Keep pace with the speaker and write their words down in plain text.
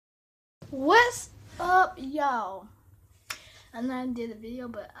What's up, y'all? I know I did a video,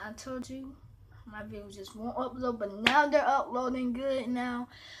 but I told you my videos just won't upload, but now they're uploading good now.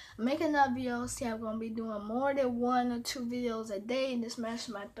 I'm making another video. See, I'm going to be doing more than 1 or 2 videos a day. This match is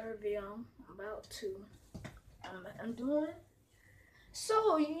my 3rd video. I'm doing.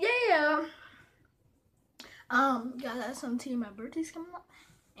 So, yeah. Guys, I have something to you. My birthday's coming up,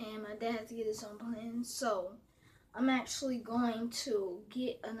 and my dad has to get his own plan. So, I'm actually going to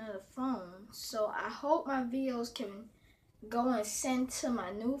get another phone. So I hope my videos can go and send to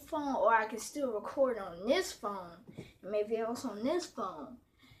my new phone, or I can still record on this phone and make videos on this phone.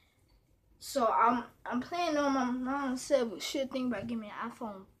 So I'm planning on, my mom said we should think about getting me an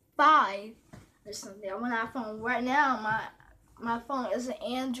iPhone 5 or something. I want an iPhone right now. My phone is an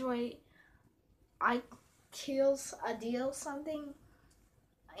Android Ideal something.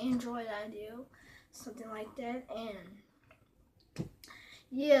 Android Ideal. Something like that. And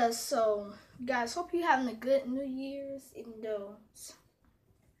yeah, so guys, hope you're having a good New Year's, even though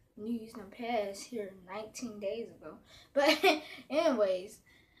New Year's done passed here 19 days ago. But anyways,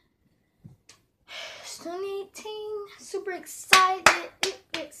 it's 2018, super excited.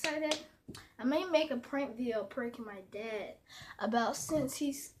 I may make a prank video pranking my dad about since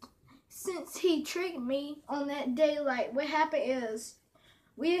he tricked me on that day. Like, what happened is,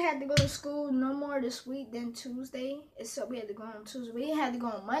 we had to go to school no more this week than Tuesday, except we had to go on Tuesday. We had to go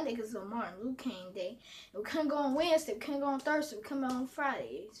on Monday because it was Martin Luther King Day. And we couldn't go on Wednesday. We couldn't go on Thursday. We couldn't go on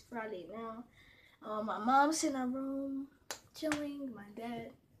Friday. It's Friday now. My mom's in her room chilling. My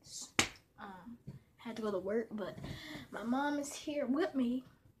dad had to go to work, but my mom is here with me.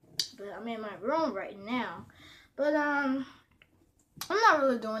 But I'm in my room right now. But I'm not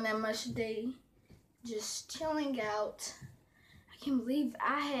really doing that much today. Just chilling out. I can't believe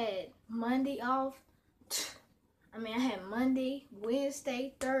I had Monday off. I had Monday,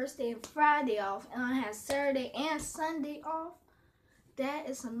 Wednesday, Thursday, and Friday off. And I had Saturday and Sunday off. That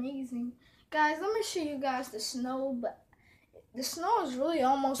is amazing. Guys, let me show you guys the snow. But the snow is really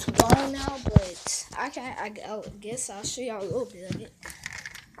almost gone now. But I guess I'll show y'all a little bit of it.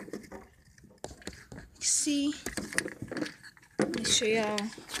 See? Let me show y'all.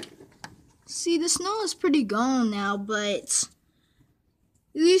 See, the snow is pretty gone now, but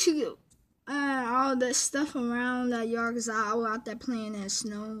at least you get all that stuff around that yard, because I was out there playing in the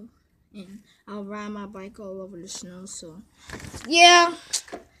snow, and I'll ride my bike all over the snow. So, yeah,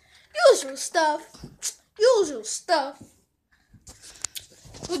 usual stuff.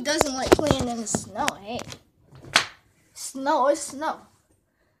 Who doesn't like playing in the snow? Hey, snow is snow,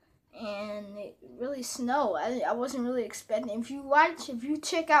 and it really snowed. I wasn't really expecting. If you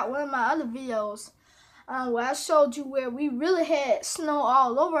check out one of my other videos, where I showed you where we really had snow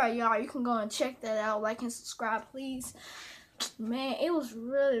all over our yard. You can go and check that out. Like and subscribe, please. Man, it was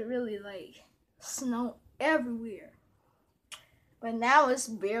really like snow everywhere. But now it's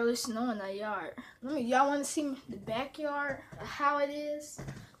barely snowing in our yard. Y'all want to see the backyard, how it is?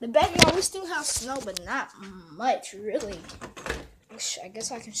 The backyard, we still have snow, but not much, really. I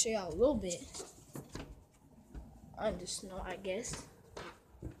guess I can show y'all a little bit under snow, I guess.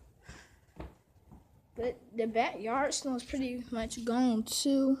 But the backyard snow is pretty much gone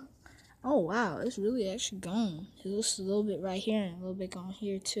too. Oh wow, it's really actually gone. It looks a little bit right here and a little bit gone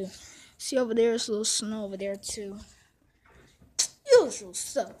here too. See over there, there's a little snow over there too. Usual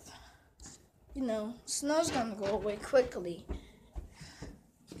stuff. You know, snow's gonna go away quickly.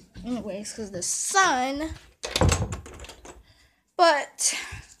 Anyways, because the sun. But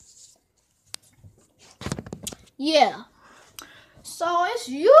yeah. So it's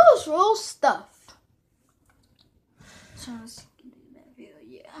usual stuff. Trying to do that video,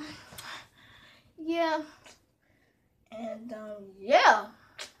 yeah, and yeah,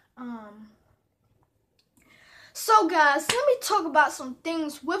 so guys, let me talk about some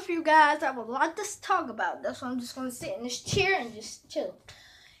things with you guys. I would like to talk about. That's why I'm just gonna sit in this chair and just chill.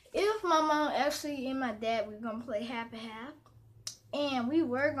 If my mom actually and my dad, we're gonna play half and half, and we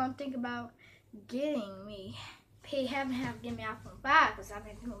were gonna think about getting me half and half, get me iPhone 5, because I've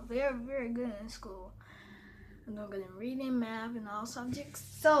been doing very good in school. I'm not good in reading, math, and all subjects.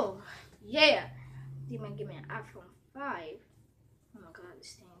 So, yeah. They might give me an iPhone 5. Oh my god,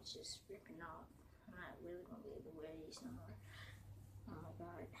 this thing is just ripping off. I'm not really going to be able to wear these no more. Oh my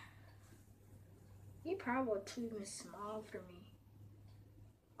god. You probably were too small for me.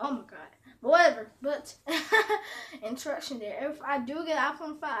 Oh my god. But whatever. But, instruction there. If I do get an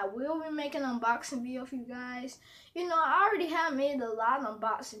iPhone 5, I will be making an unboxing video for you guys. You know, I already have made a lot of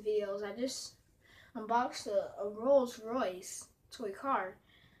unboxing videos. I just unboxed a Rolls Royce toy car,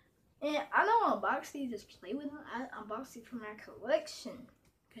 and I don't unbox these just play with them. I unbox it for my collection.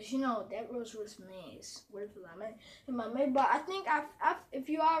 Cause you know that Rolls Royce man is worth a lot. In my Maybach, I think if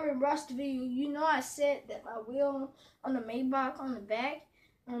you already watched the video, you know I said that my wheel on the Maybach on the back,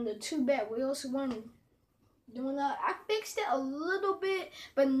 on the two back wheels, wasn't doing that. I fixed it a little bit,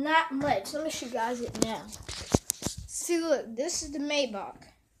 but not much. Let me show you guys it now. See, look, this is the Maybach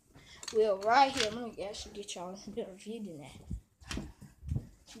wheel right here. Let me actually get y'all a better view than that.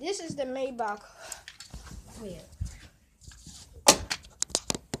 This is the Maybach wheel.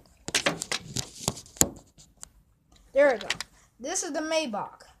 There we go. This is the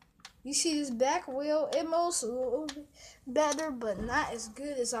Maybach. You see this back wheel? It moves a little bit better, but not as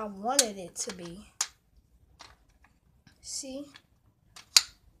good as I wanted it to be. See?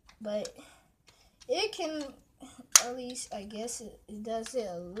 But it can, at least I guess it does it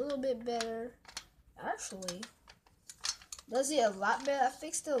a little bit better. Actually, does it a lot better. I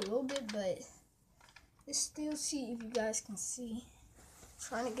fixed it a little bit, but it's still, see if you guys can see.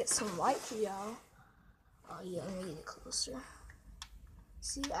 Trying to get some light for y'all. Oh yeah, let me get it closer.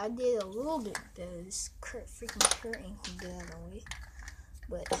 See, I did a little bit better. This freaking curtain can get out of the way.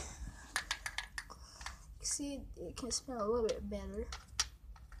 But, see, it can spin a little bit better.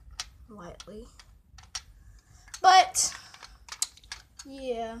 Lightly. But,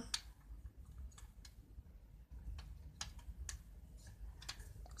 yeah.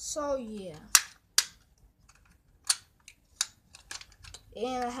 So, yeah.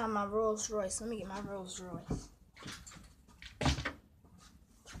 And I have my Rolls Royce. Let me get my Rolls Royce.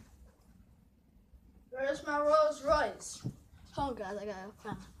 Where's my Rolls Royce? Hold on, guys. I gotta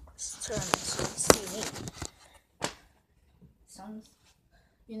find turn it so you can see me.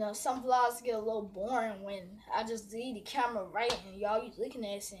 Some vlogs get a little boring when I just leave the camera right and y'all looking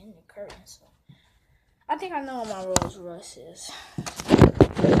at it in the curtain. So I think I know what my Rolls Royce is.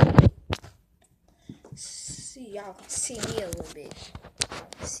 See, y'all can see me a little bit.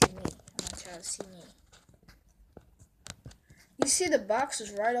 See me. I'm gonna try to see me. You see the box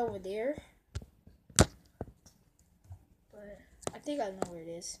is right over there. But I think I know where it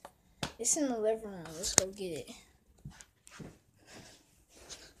is. It's in the living room. Let's go get it.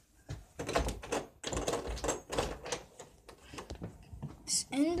 It's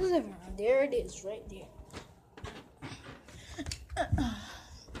in the living room. There it is, right there.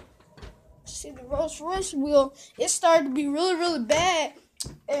 See the Rolls Royce wheel, it started to be really, really bad.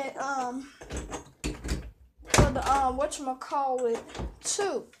 And for the whatchamacallit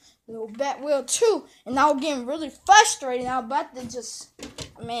 2, the back wheel 2, and I was getting really frustrated. I was about to just,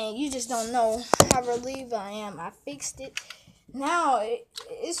 man, you just don't know how relieved I am. I fixed it. Now it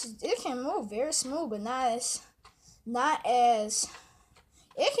can move very smooth, but not as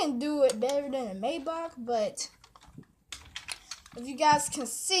it can do it better than a Maybach. But if you guys can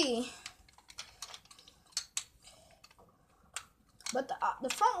see. But the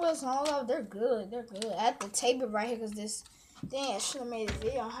front wheels and all of they're good. They're good. I had to tape it right here because this thing I should have made a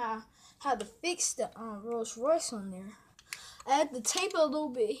video on how to fix the Rolls Royce on there. I had to tape it a little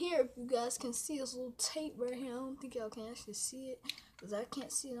bit here. If you guys can see this little tape right here. I don't think y'all can actually see it because I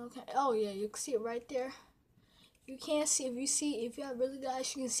can't see it. Okay. Oh yeah, you can see it right there. You can't see if y'all really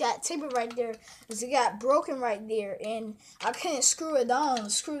guys, you can see I tape it right there because it got broken right there and I couldn't screw it on.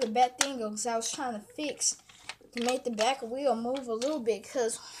 Screw the back thing because I was trying to fix. To make the back wheel move a little bit,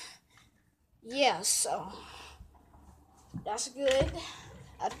 cause yeah, so that's good.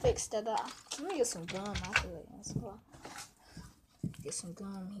 I fixed that up. Let me get some gum. I feel like that's cool. Get some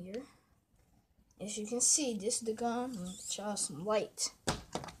gum here. As you can see, this is the gum. I'm gonna get y'all some light. Oh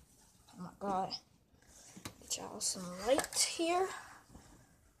my god. Get y'all some light here.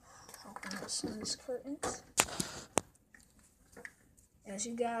 Open up some of these curtains. As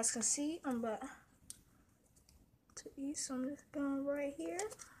you guys can see, I'm about to eat some of this gum right here.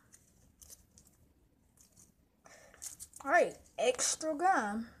 Alright, extra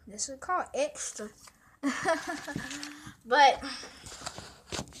gum. This is called extra. But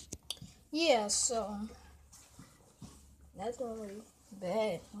yeah, so that's not really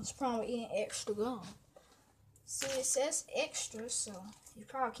bad. What's the problem with eating extra gum? See, it says extra, so you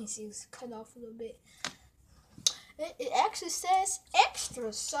probably can see it's cut off a little bit. It actually says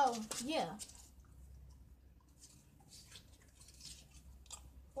extra, so yeah.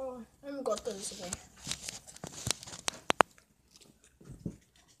 Oh, let me go through this again.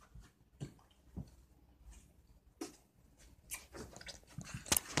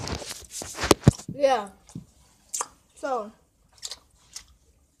 Yeah. So,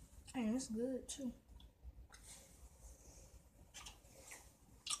 and it's good too.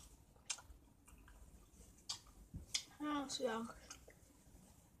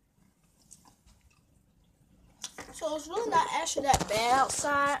 So So it's really not actually that bad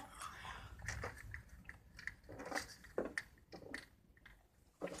outside.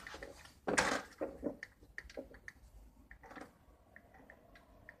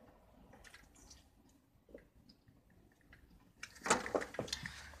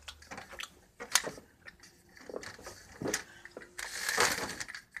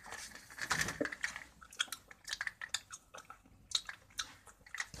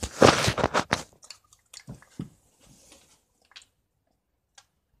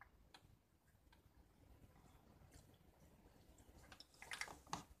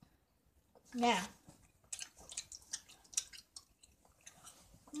 Yeah.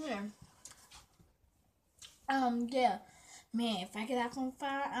 Yeah. Yeah. Man, if I get iPhone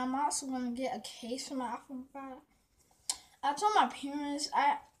 5, I'm also gonna get a case for my iPhone 5. I told my parents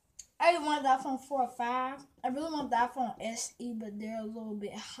I wanted the iPhone 4 or 5. I really want the iPhone SE, but they're a little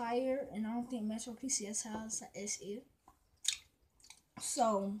bit higher, and I don't think Metro PCS has an SE.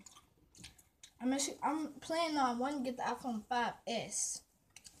 So I'm planning on wanting to get the iPhone 5S.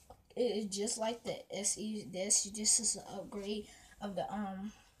 It is just like the SE. The SE just is an upgrade of the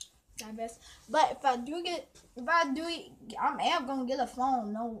 5S. But if I do it, I am gonna get a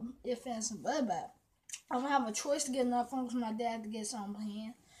phone. No ifs ands and buts. But I'm gonna have a choice to get another phone because my dad had to get something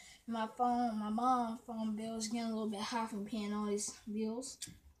paying. My mom's phone bill is getting a little bit high from paying all these bills.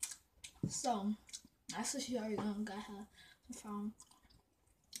 So I said she already got her phone.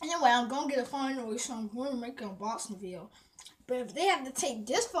 Anyway, I'm gonna get a phone anyway, so I'm going to make an unboxing video. But if they have to take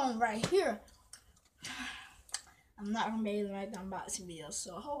this phone right here, I'm not gonna be able to make the unboxing video.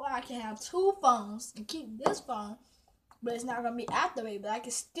 So hopefully I can have 2 phones and keep this phone, but it's not gonna be activated. But I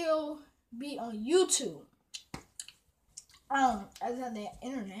can still be on YouTube. I just have the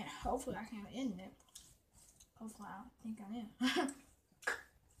internet. Hopefully I can have internet. Hopefully I think I am.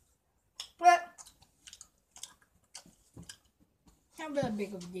 But not really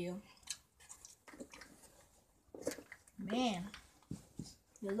big of a deal. Man,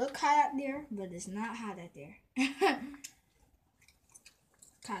 it look hot out there, but it's not hot out there.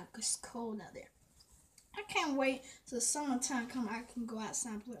 It's cold out there. I can't wait till summertime come. I can go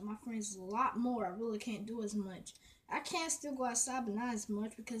outside and play with my friends a lot more. I really can't do as much. I can still go outside, but not as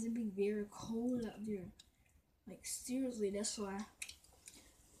much because it'd be very cold out there. Like seriously, that's why.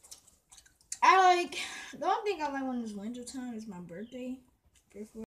 The only thing I like when it's winter time is my birthday.